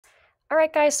All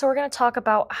right, guys, so we're going to talk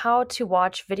about how to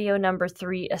watch video number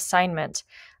 3 assignment,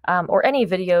 or any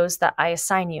videos that I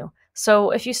assign you.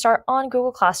 So if you start on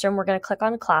Google Classroom, we're going to click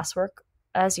on classwork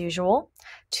as usual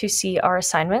to see our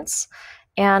assignments.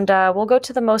 And we'll go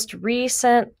to the most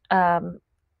recent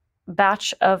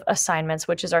batch of assignments,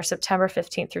 which is our September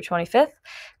 15th through 25th,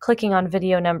 clicking on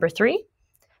video number 3.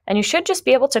 And you should just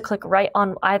be able to click right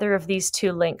on either of these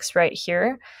two links right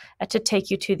here to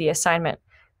take you to the assignment.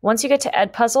 Once you get to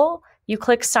EdPuzzle, you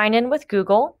click sign in with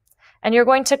Google, and you're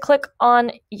going to click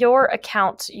on your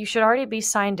account. You should already be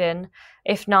signed in.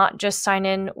 If not, just sign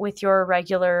in with your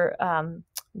regular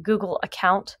Google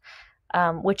account,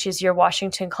 which is your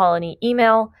Washington Colony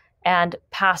email and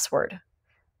password.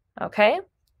 Okay?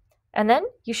 And then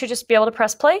you should just be able to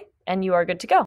press play, and you are good to go.